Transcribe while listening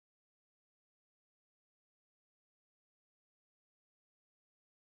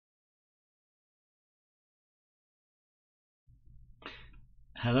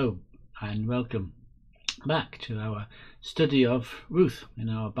Hello and welcome back to our study of Ruth in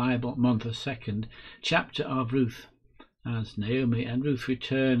our Bible month, the second chapter of Ruth, as Naomi and Ruth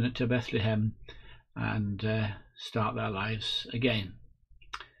return to Bethlehem and start their lives again.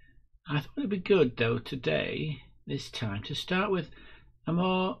 I thought it'd be good though today, this time, to start with a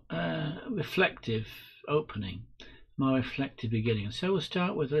more reflective opening, more reflective beginning. So we'll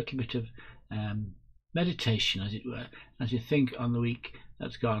start with a little bit of meditation, as it were, as you think on the week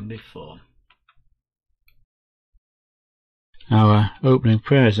that's gone before. Our opening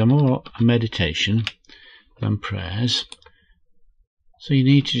prayers are more a meditation than prayers, so you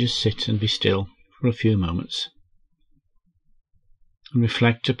need to just sit and be still for a few moments and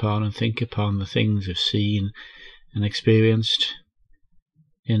reflect upon and think upon the things we've seen and experienced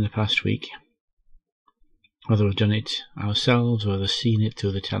in the past week, whether we've done it ourselves or whether seen it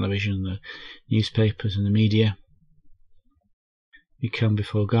through the television, the newspapers and the media. We come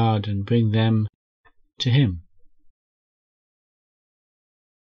before God and bring them to Him.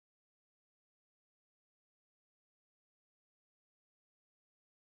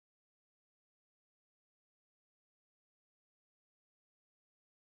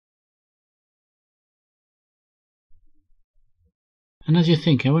 And as you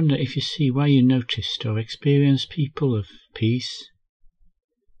think, I wonder if you see why you noticed or experienced people of peace,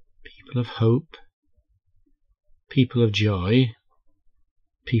 people of hope, people of joy,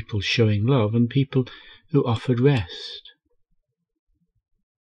 people showing love, and people who offered rest.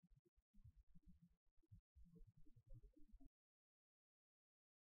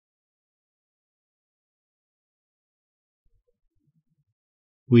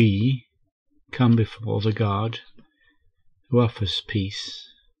 We come before the God who offers peace,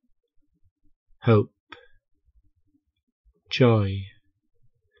 hope, joy,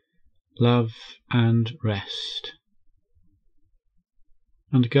 love and rest.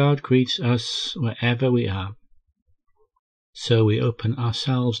 And God greets us wherever we are. So we open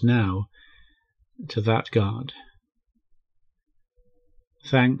ourselves now to that God.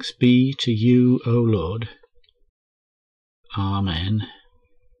 Thanks be to you, O Lord. Amen.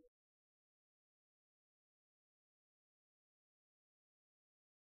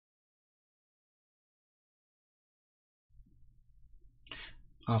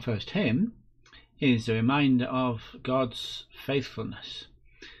 Our first hymn is a reminder of God's faithfulness.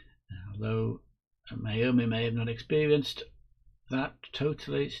 Although Naomi may have not experienced that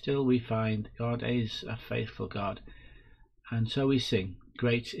totally, still we find God is a faithful God. And so we sing,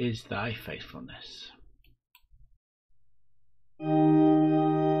 "Great is thy faithfulness."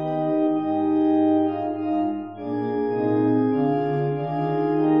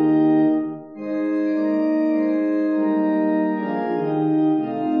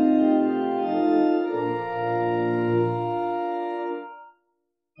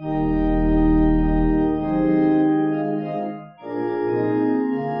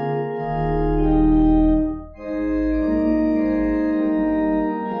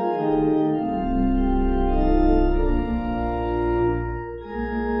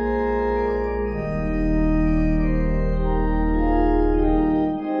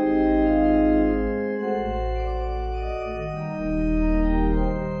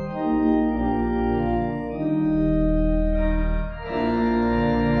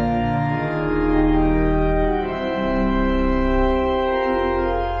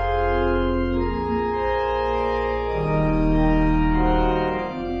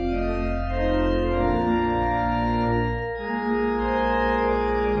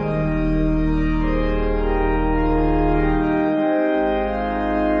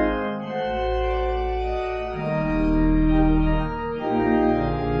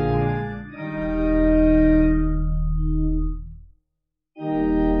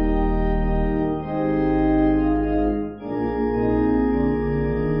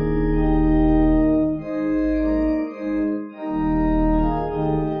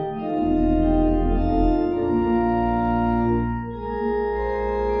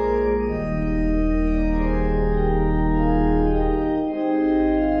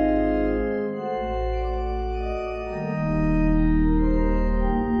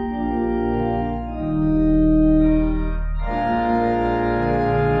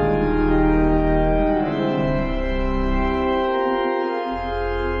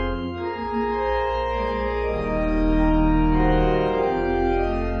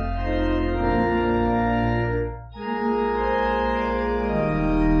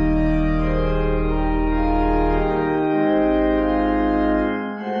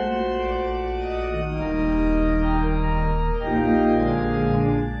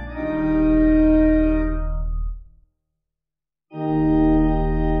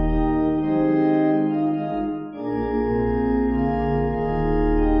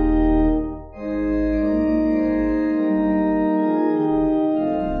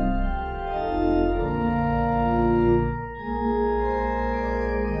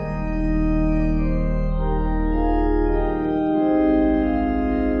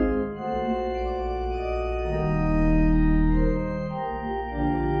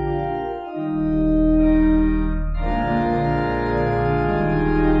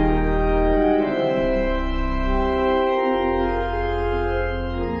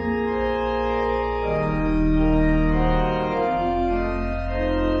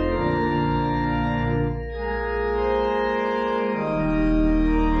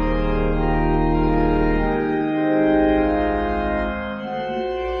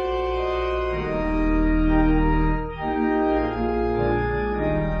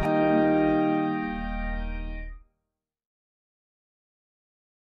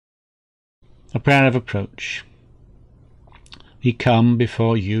 A prayer of approach. We come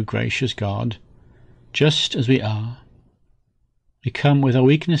before you, gracious God, just as we are. We come with our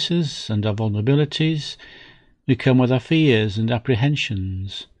weaknesses and our vulnerabilities. We come with our fears and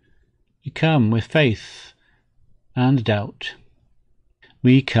apprehensions. We come with faith and doubt.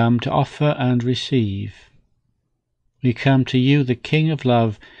 We come to offer and receive. We come to you, the King of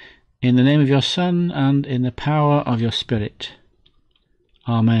love, in the name of your Son and in the power of your Spirit.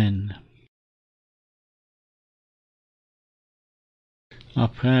 Amen. Our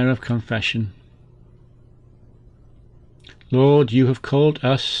prayer of confession. Lord, you have called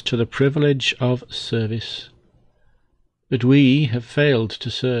us to the privilege of service, but we have failed to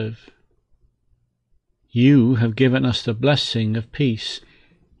serve. You have given us the blessing of peace,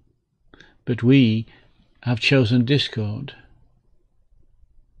 but we have chosen discord.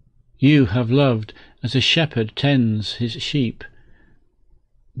 You have loved as a shepherd tends his sheep,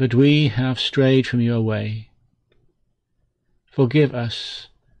 but we have strayed from your way. Forgive us,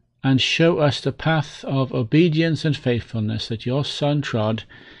 and show us the path of obedience and faithfulness that your Son trod.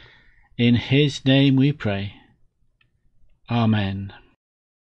 In his name we pray. Amen.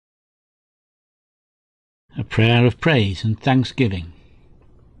 A prayer of praise and thanksgiving.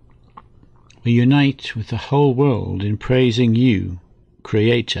 We unite with the whole world in praising you,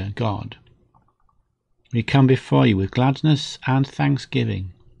 Creator God. We come before you with gladness and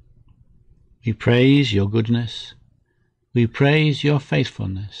thanksgiving. We praise your goodness. We praise your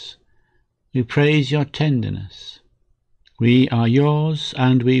faithfulness. We praise your tenderness. We are yours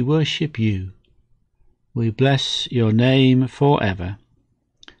and we worship you. We bless your name forever.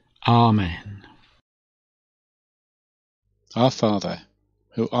 Amen. Our Father,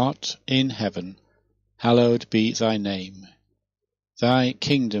 who art in heaven, hallowed be thy name. Thy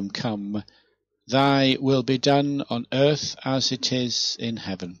kingdom come, thy will be done on earth as it is in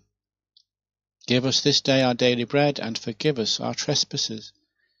heaven. Give us this day our daily bread, and forgive us our trespasses,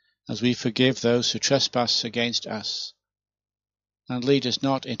 as we forgive those who trespass against us. And lead us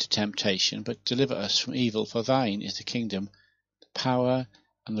not into temptation, but deliver us from evil. For thine is the kingdom, the power,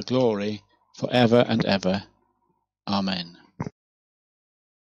 and the glory, for ever and ever. Amen.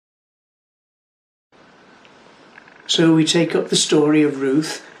 So we take up the story of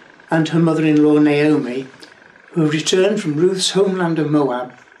Ruth and her mother-in-law Naomi, who returned from Ruth's homeland of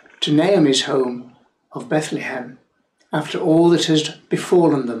Moab to Naomi's home of Bethlehem, after all that has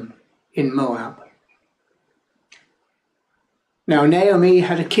befallen them in Moab. Now Naomi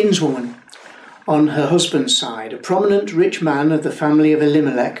had a kinswoman on her husband's side, a prominent rich man of the family of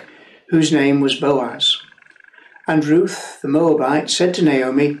Elimelech, whose name was Boaz. And Ruth the Moabite said to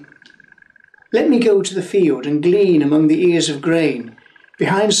Naomi, "Let me go to the field and glean among the ears of grain,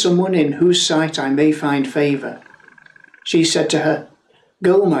 behind someone in whose sight I may find favour." She said to her,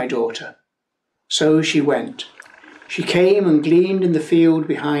 "Go, my daughter." So she went. She came and gleaned in the field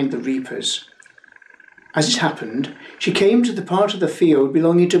behind the reapers. As it happened, she came to the part of the field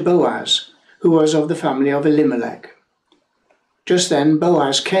belonging to Boaz, who was of the family of Elimelech. Just then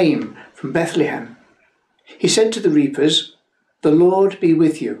Boaz came from Bethlehem. He said to the reapers, "The Lord be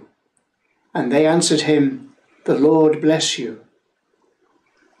with you." And they answered him, "The Lord bless you."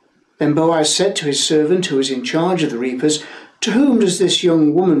 Then Boaz said to his servant who was in charge of the reapers, "To whom does this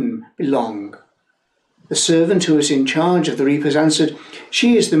young woman belong?" The servant who was in charge of the reapers answered,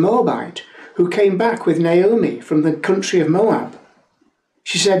 "She is the Moabite, who came back with Naomi from the country of Moab."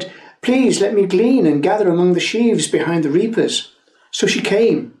 She said, "Please let me glean and gather among the sheaves behind the reapers." So she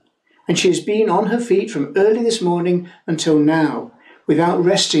came, and she has been on her feet from early this morning until now, without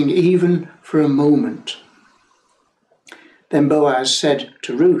resting even for a moment. Then Boaz said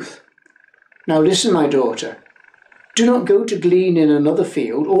to Ruth, "Now listen, my daughter. Do not go to glean in another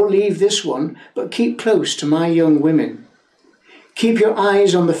field or leave this one, but keep close to my young women. Keep your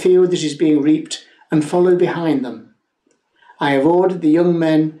eyes on the field that is being reaped and follow behind them. I have ordered the young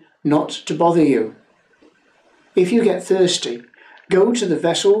men not to bother you. If you get thirsty, go to the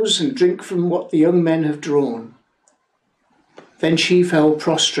vessels and drink from what the young men have drawn." Then she fell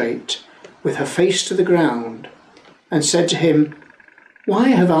prostrate, with her face to the ground, and said to him, "Why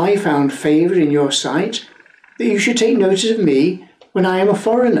have I found favour in your sight, that you should take notice of me when I am a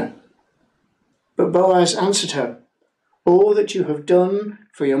foreigner?" But Boaz answered her, "All that you have done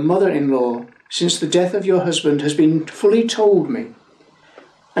for your mother-in-law since the death of your husband has been fully told me,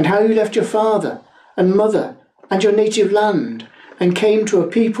 and how you left your father and mother and your native land and came to a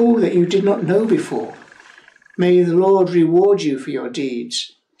people that you did not know before. May the Lord reward you for your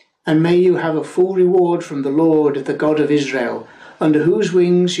deeds, and may you have a full reward from the Lord, the God of Israel, under whose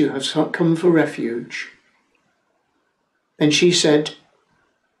wings you have come for refuge." Then she said,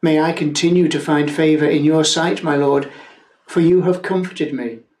 May I continue to find favour in your sight, my lord, for you have comforted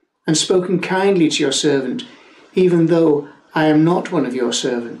me and spoken kindly to your servant, even though I am not one of your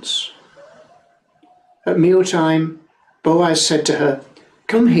servants. At mealtime, Boaz said to her,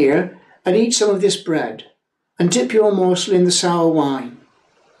 Come here and eat some of this bread, and dip your morsel in the sour wine.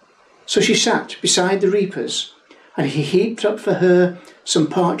 So she sat beside the reapers, and he heaped up for her some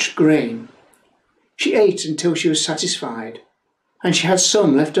parched grain. She ate until she was satisfied, and she had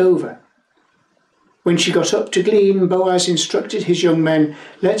some left over. When she got up to glean, Boaz instructed his young men,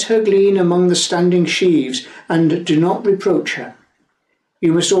 Let her glean among the standing sheaves, and do not reproach her.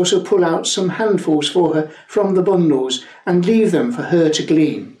 You must also pull out some handfuls for her from the bundles, and leave them for her to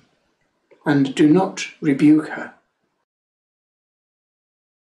glean. And do not rebuke her.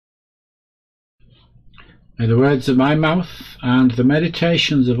 May the words of my mouth and the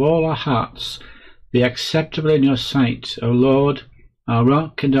meditations of all our hearts be acceptable in your sight, O Lord, our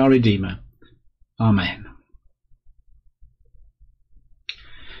rock and our Redeemer. Amen.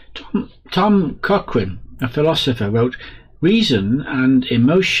 Tom Cochrane, a philosopher, wrote, Reason and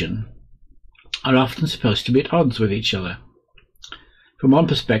emotion are often supposed to be at odds with each other. From one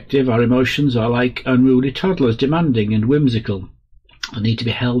perspective, our emotions are like unruly toddlers, demanding and whimsical, and need to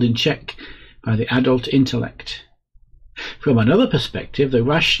be held in check by the adult intellect. From another perspective, the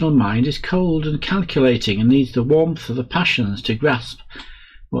rational mind is cold and calculating and needs the warmth of the passions to grasp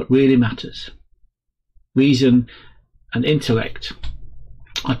what really matters. Reason and intellect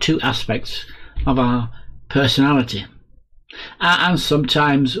are two aspects of our personality. And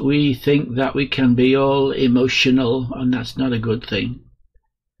sometimes we think that we can be all emotional, and that's not a good thing.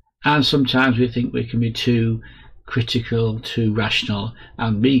 And sometimes we think we can be too critical, too rational,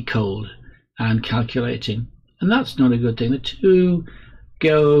 and be cold and calculating. And that's not a good thing. The two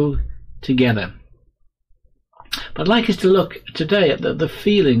go together. But I'd like us to look today at the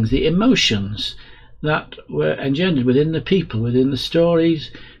feelings, the emotions that were engendered within the people, within the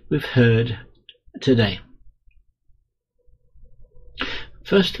stories we've heard today.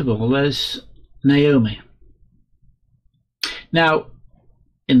 First of all, there's Naomi. Now,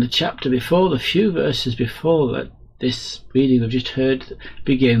 in the chapter before, the few verses before that this reading we've just heard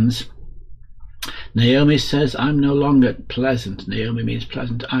begins, Naomi says, I'm no longer pleasant. Naomi means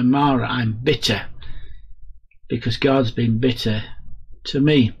pleasant. I'm Mara, I'm bitter, because God's been bitter to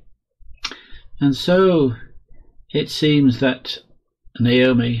me. And so it seems that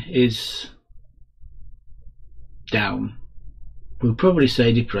Naomi is down. We'll probably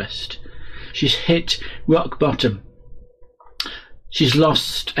say depressed. She's hit rock bottom. She's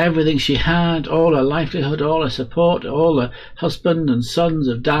lost everything she had, all her livelihood, all her support, all her husband and sons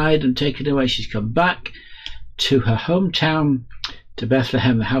have died and taken away. She's come back to her hometown, to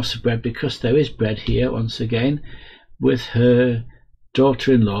Bethlehem, the house of bread, because there is bread here once again, with her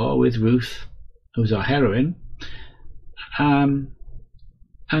daughter-in-law, with Ruth, who's our heroine, and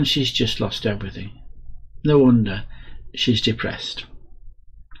she's just lost everything. No wonder she's depressed.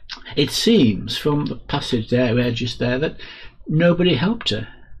 It seems from the passage there, just there, that nobody helped her,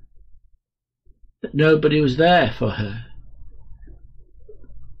 that nobody was there for her.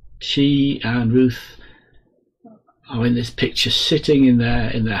 She and Ruth are in this picture sitting in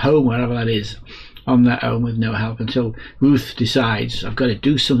their home, wherever that is, on their own with no help, until Ruth decides, I've got to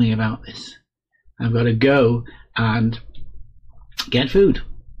do something about this. I've got to go and get food.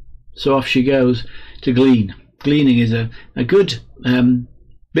 So off she goes to glean. Gleaning is a good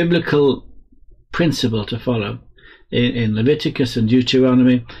biblical principle to follow. In Leviticus and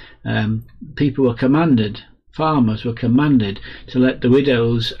Deuteronomy, people were commanded, farmers were commanded to let the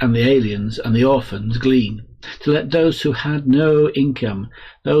widows and the aliens and the orphans glean, to let those who had no income,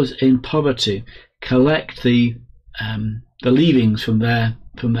 those in poverty, collect the leavings from their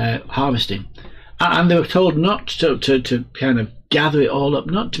harvesting. And they were told not to kind of gather it all up,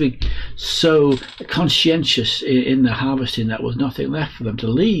 not to be so conscientious in the harvesting that was nothing left for them, to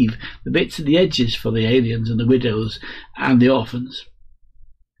leave the bits at the edges for the aliens and the widows and the orphans.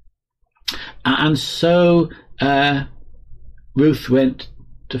 And so Ruth went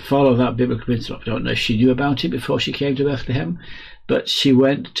to follow that biblical principle. I don't know if she knew about it before she came to Bethlehem, but she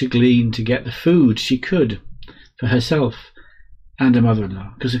went to glean, to get the food she could for herself and her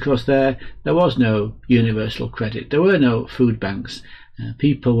mother-in-law, because of course there was no universal credit, there were no food banks.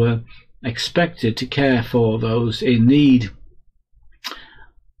 People were expected to care for those in need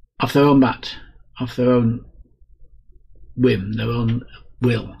of their own bat, of their own whim, their own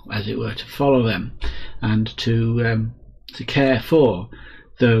will, as it were, to follow them and to care for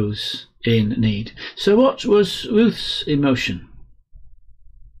those in need. So what was Ruth's emotion?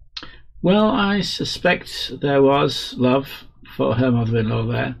 Well, I suspect there was love for her mother-in-law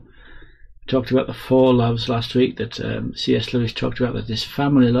there. We talked about the 4 loves last week that C.S. Lewis talked about, that this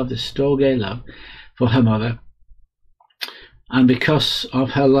family love, this storge love for her mother. And because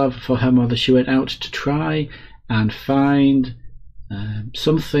of her love for her mother, she went out to try and find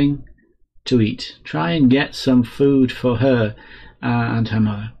something to eat, try and get some food for her and her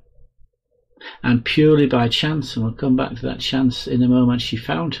mother. And purely by chance, and we'll come back to that chance in a moment, she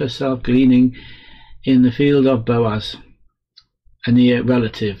found herself gleaning in the field of Boaz, a near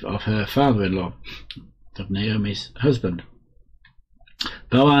relative of her father-in-law, of Naomi's husband.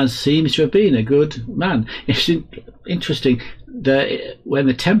 Boaz seems to have been a good man. It's interesting that when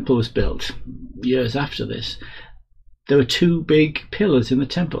the temple was built, years after this, there were 2 big pillars in the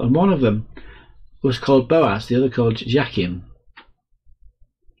temple, and one of them was called Boaz, the other called Jachin.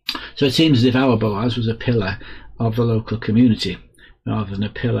 So it seems as if our Boaz was a pillar of the local community rather than a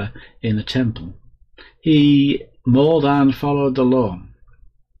pillar in the temple. He more than followed the law,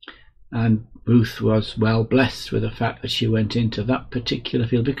 and Ruth was well blessed with the fact that she went into that particular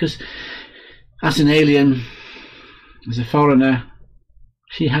field, because as an alien, as a foreigner,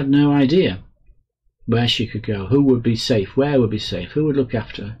 she had no idea where she could go, who would be safe, where would be safe, who would look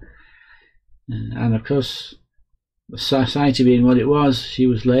after her. And of course, the society being what it was, she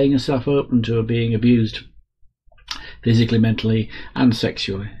was laying herself open to being abused physically, mentally and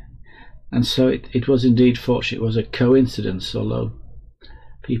sexually. And so it was indeed fortunate. It was a coincidence, although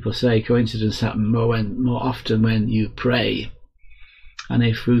people say coincidence happen more often when you pray. And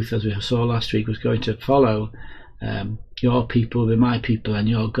if Ruth, as we saw last week, was going to follow your people will be my people and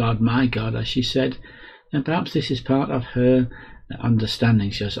your God my God, as she said, then perhaps this is part of her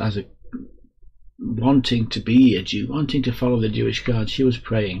understanding. She was, as a wanting to be a Jew, wanting to follow the Jewish God, she was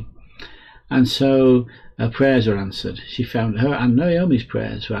praying. And so her prayers were answered. She found her, and Naomi's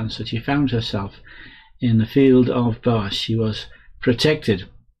prayers were answered. She found herself in the field of Boaz. She was protected.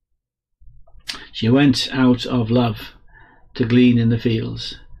 She went out of love to glean in the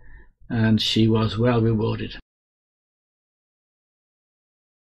fields, and she was well rewarded.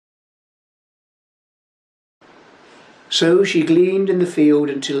 So she gleaned in the field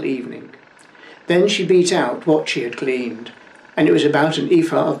until evening. Then she beat out what she had gleaned, and it was about an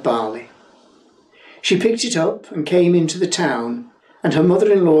ephah of barley. She picked it up and came into the town, and her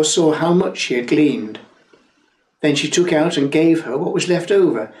mother-in-law saw how much she had gleaned. Then she took out and gave her what was left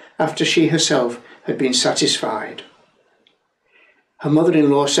over after she herself had been satisfied. Her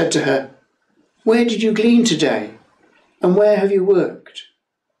mother-in-law said to her, "Where did you glean today? And where have you worked?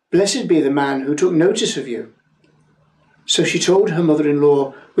 Blessed be the man who took notice of you." So she told her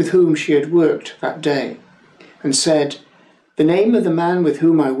mother-in-law with whom she had worked that day, and said, "The name of the man with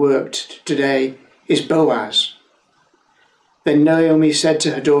whom I worked today is Boaz." Then Naomi said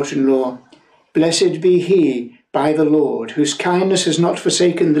to her daughter-in-law, "Blessed be he by the Lord, whose kindness has not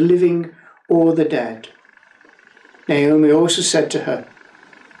forsaken the living or the dead." Naomi also said to her,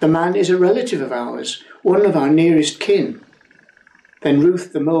 "The man is a relative of ours, one of our nearest kin." Then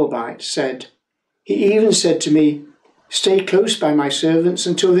Ruth the Moabite said, "He even said to me, 'Stay close by my servants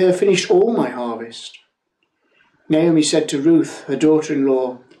until they have finished all my harvest.'" Naomi said to Ruth, her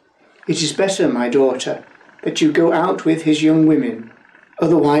daughter-in-law, "It is better, my daughter, that you go out with his young women,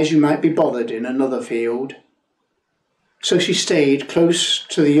 otherwise you might be bothered in another field." So she stayed close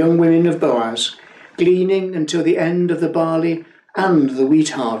to the young women of Boaz, gleaning until the end of the barley and the wheat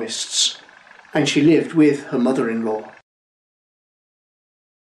harvests, and she lived with her mother-in-law.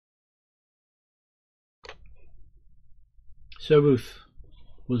 So Ruth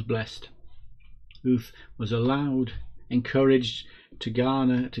was blessed. Ruth was allowed, encouraged to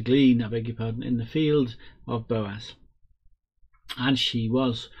glean, in the field of Boaz. And she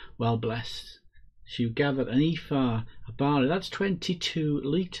was well blessed. She gathered an ephah of barley. That's 22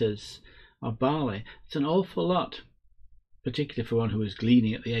 litres of barley. It's an awful lot, particularly for one who was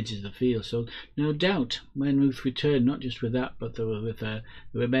gleaning at the edges of the field. So no doubt when Ruth returned, not just with that, but with the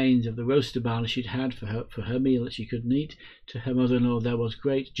remains of the roasted barley she'd had for her meal that she couldn't eat, to her mother-in-law there was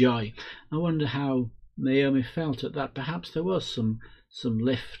great joy. I wonder how Naomi felt at that. Perhaps there was some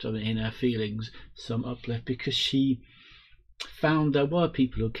lift in her feelings, some uplift, because she found there were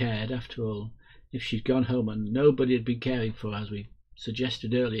people who cared. After all, if she'd gone home and nobody had been caring for her, as we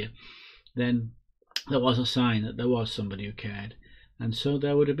suggested earlier, then there was a sign that there was somebody who cared. And so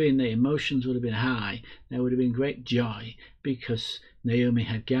there would have been, the emotions would have been high. There would have been great joy because Naomi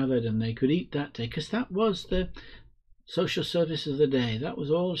had gathered and they could eat that day, because that was the social service of the day. That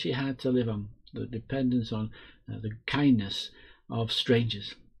was all she had to live on, the dependence on the kindness of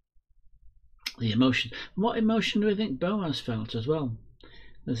strangers. The emotion. What emotion do we think Boaz felt as well?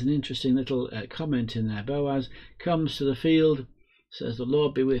 there's an interesting little comment in there. Boaz comes to the field, says, "The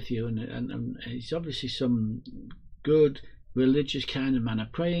Lord be with you," and he's obviously some good, religious kind of man, a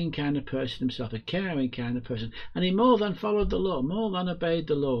praying kind of person himself, a caring kind of person, and he more than followed the law, more than obeyed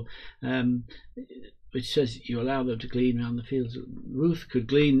the law, which says you allow them to glean around the fields. Ruth could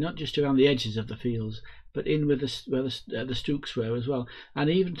glean not just around the edges of the fields, but in where the stooks were as well, and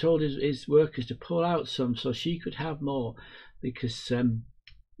he even told his workers to pull out some so she could have more, because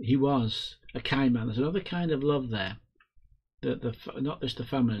he was a kind man. There's another kind of love there, not just the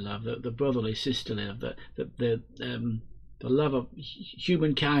family love, the brotherly, sisterly love, the love of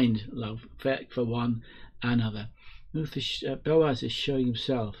humankind, love for one another. Boaz is showing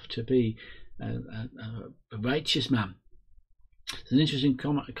himself to be a righteous man. It's an interesting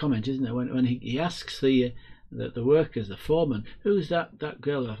comment, isn't it, when he asks the workers, the foreman, who's that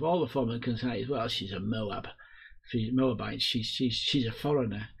girl? Of all the foremen can say, well, she's a Moabite. She's a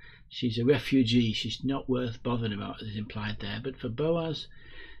foreigner. She's a refugee. She's not worth bothering about, as is implied there. But for Boaz,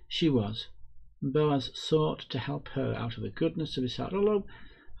 she was. And Boaz sought to help her out of the goodness of his heart. Although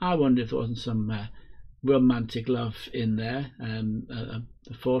I wonder if there wasn't some romantic love in there,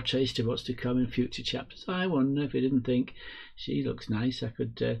 a foretaste of what's to come in future chapters. I wonder if he didn't think, she looks nice, I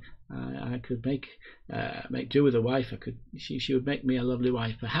could make do with a wife. She would make me a lovely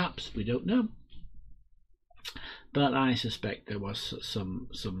wife. Perhaps, we don't know. But I suspect there was some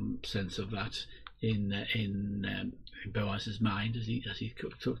sense of that in Boaz's mind as he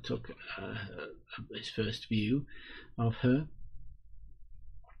took his first view of her.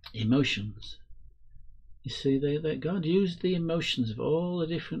 Emotions. You see, that God used the emotions of all the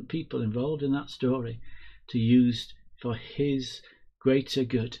different people involved in that story to use for his greater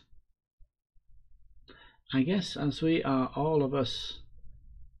good. I guess as we are, all of us,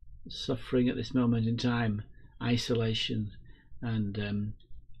 suffering at this moment in time, isolation and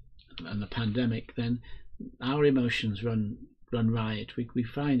the pandemic, then our emotions run riot. We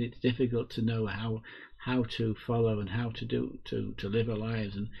find it difficult to know how to follow and how to live our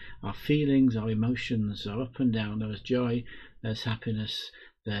lives, and our feelings, our emotions are up and down. There's joy, there's happiness,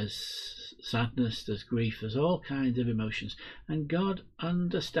 there's sadness, there's grief, there's all kinds of emotions, and God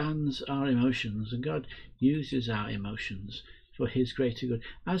understands our emotions, and God uses our emotions for his greater good,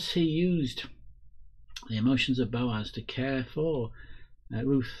 as he used the emotions of Boaz to care for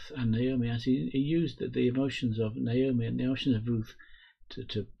Ruth and Naomi, as he used the emotions of Naomi and the emotions of Ruth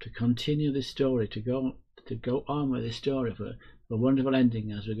to continue this story, to go on with this story for a wonderful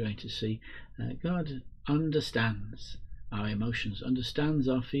ending, as we're going to see. God understands our emotions, understands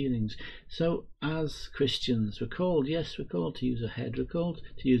our feelings. So as Christians, we're called to use our head, we're called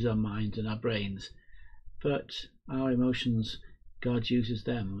to use our minds and our brains, but our emotions, God uses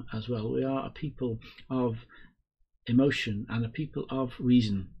them as well. We are a people of emotion and a people of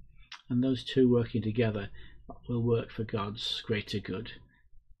reason, and those two working together will work for God's greater good.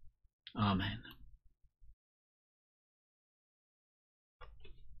 Amen.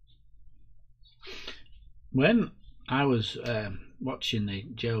 When I was watching the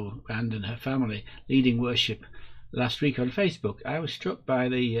Jo Rand and her family leading worship last week on Facebook, I was struck by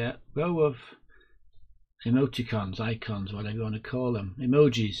the row of emoticons, icons, whatever you want to call them,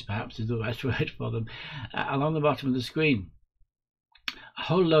 emojis perhaps is the best word for them, along the bottom of the screen. A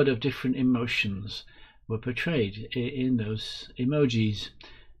whole load of different emotions were portrayed in those emojis,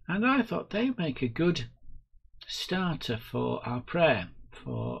 and I thought they make a good starter for our prayer,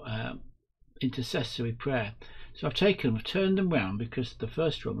 for intercessory prayer. So I've turned them round, because the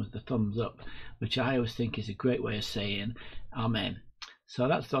first one was the thumbs up, which I always think is a great way of saying Amen. So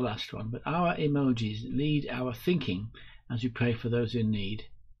that's the last one. But our emojis lead our thinking as we pray for those in need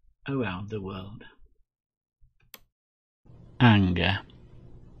around the world. Anger.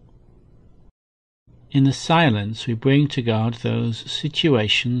 In the silence, we bring to God those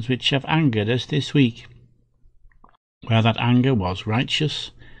situations which have angered us this week, where that anger was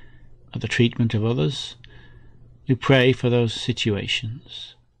righteous at the treatment of others. We pray for those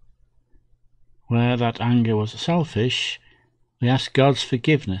situations. Where that anger was selfish, we ask God's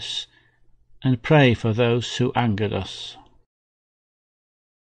forgiveness and pray for those who angered us.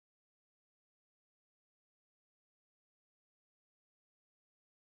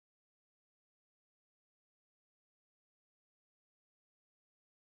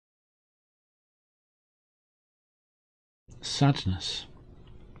 Sadness.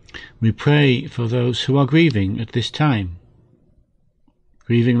 We pray for those who are grieving at this time,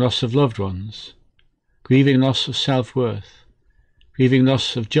 grieving loss of loved ones, grieving loss of self-worth, grieving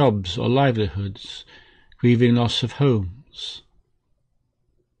loss of jobs or livelihoods, grieving loss of homes.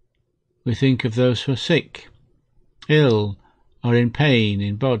 We think of those who are sick, ill, or in pain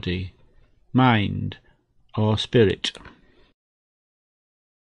in body, mind, or spirit.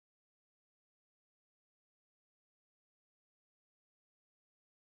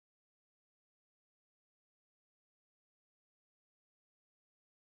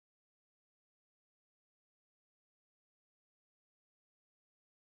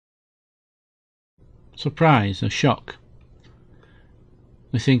 Surprise or shock.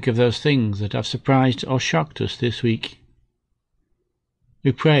 We think of those things that have surprised or shocked us this week.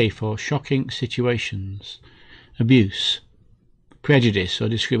 We pray for shocking situations, abuse, prejudice or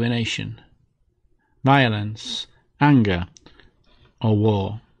discrimination, violence, anger, or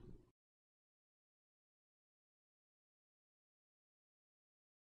war.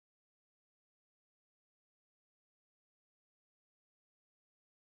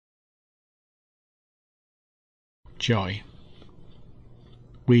 Joy.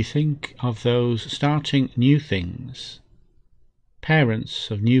 We think of those starting new things, parents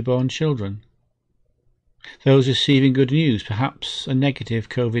of newborn children, those receiving good news, perhaps a negative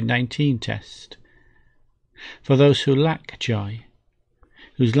COVID-19 test, for those who lack joy,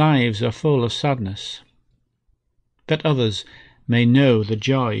 whose lives are full of sadness, that others may know the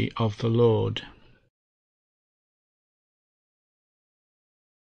joy of the Lord.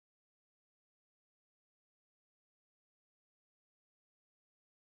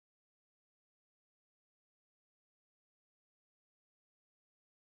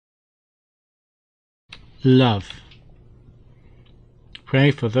 Love.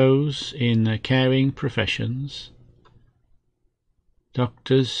 Pray for those in caring professions,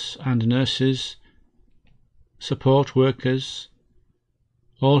 doctors and nurses, support workers,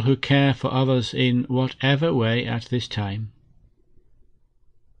 all who care for others in whatever way at this time.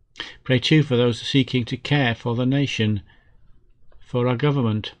 Pray too for those seeking to care for the nation, for our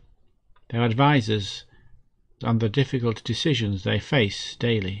government, their advisers, and the difficult decisions they face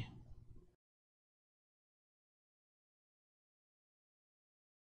daily.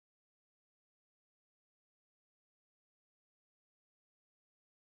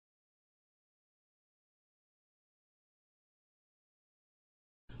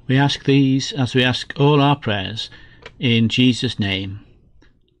 We ask these as we ask all our prayers, in Jesus' name.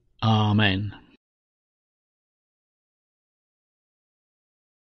 Amen.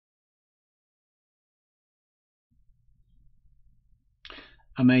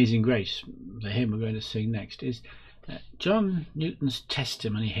 Amazing Grace, the hymn we're going to sing next, is John Newton's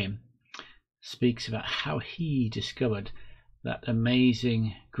testimony hymn. Speaks about how he discovered that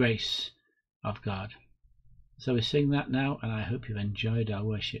amazing grace of God. So we sing that now, and I hope you've enjoyed our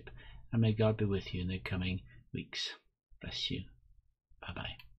worship, and may God be with you in the coming weeks. Bless you.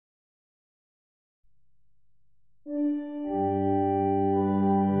 Bye-bye.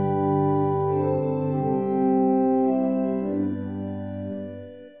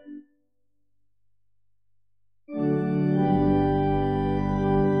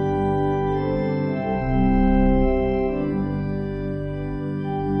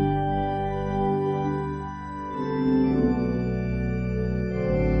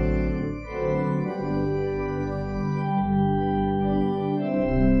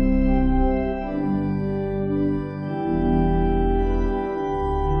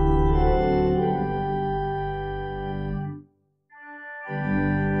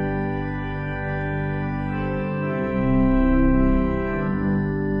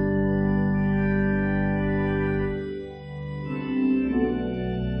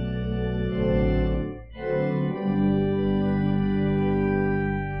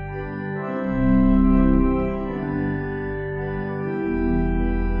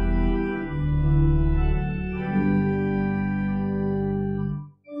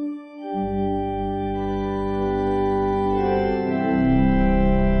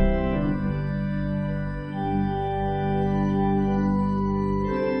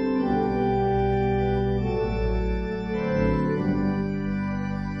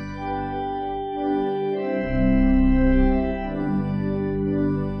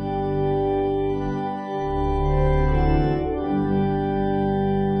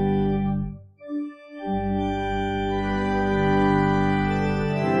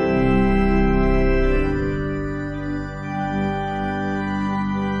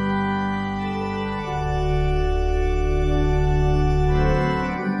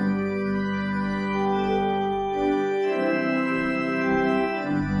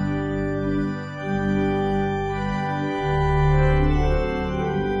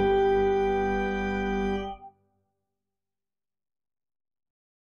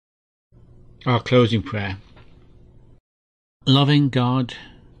 Our closing prayer. Loving God,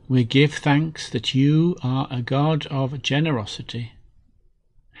 we give thanks that you are a God of generosity.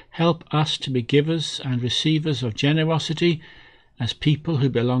 Help us to be givers and receivers of generosity as people who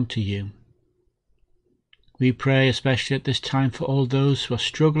belong to you. We pray especially at this time for all those who are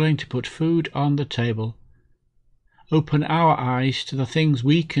struggling to put food on the table. Open our eyes to the things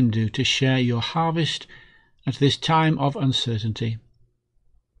we can do to share your harvest at this time of uncertainty.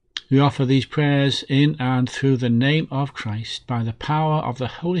 We offer these prayers in and through the name of Christ, by the power of the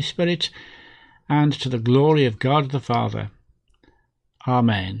Holy Spirit, and to the glory of God the Father.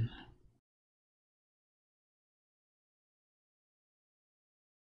 Amen.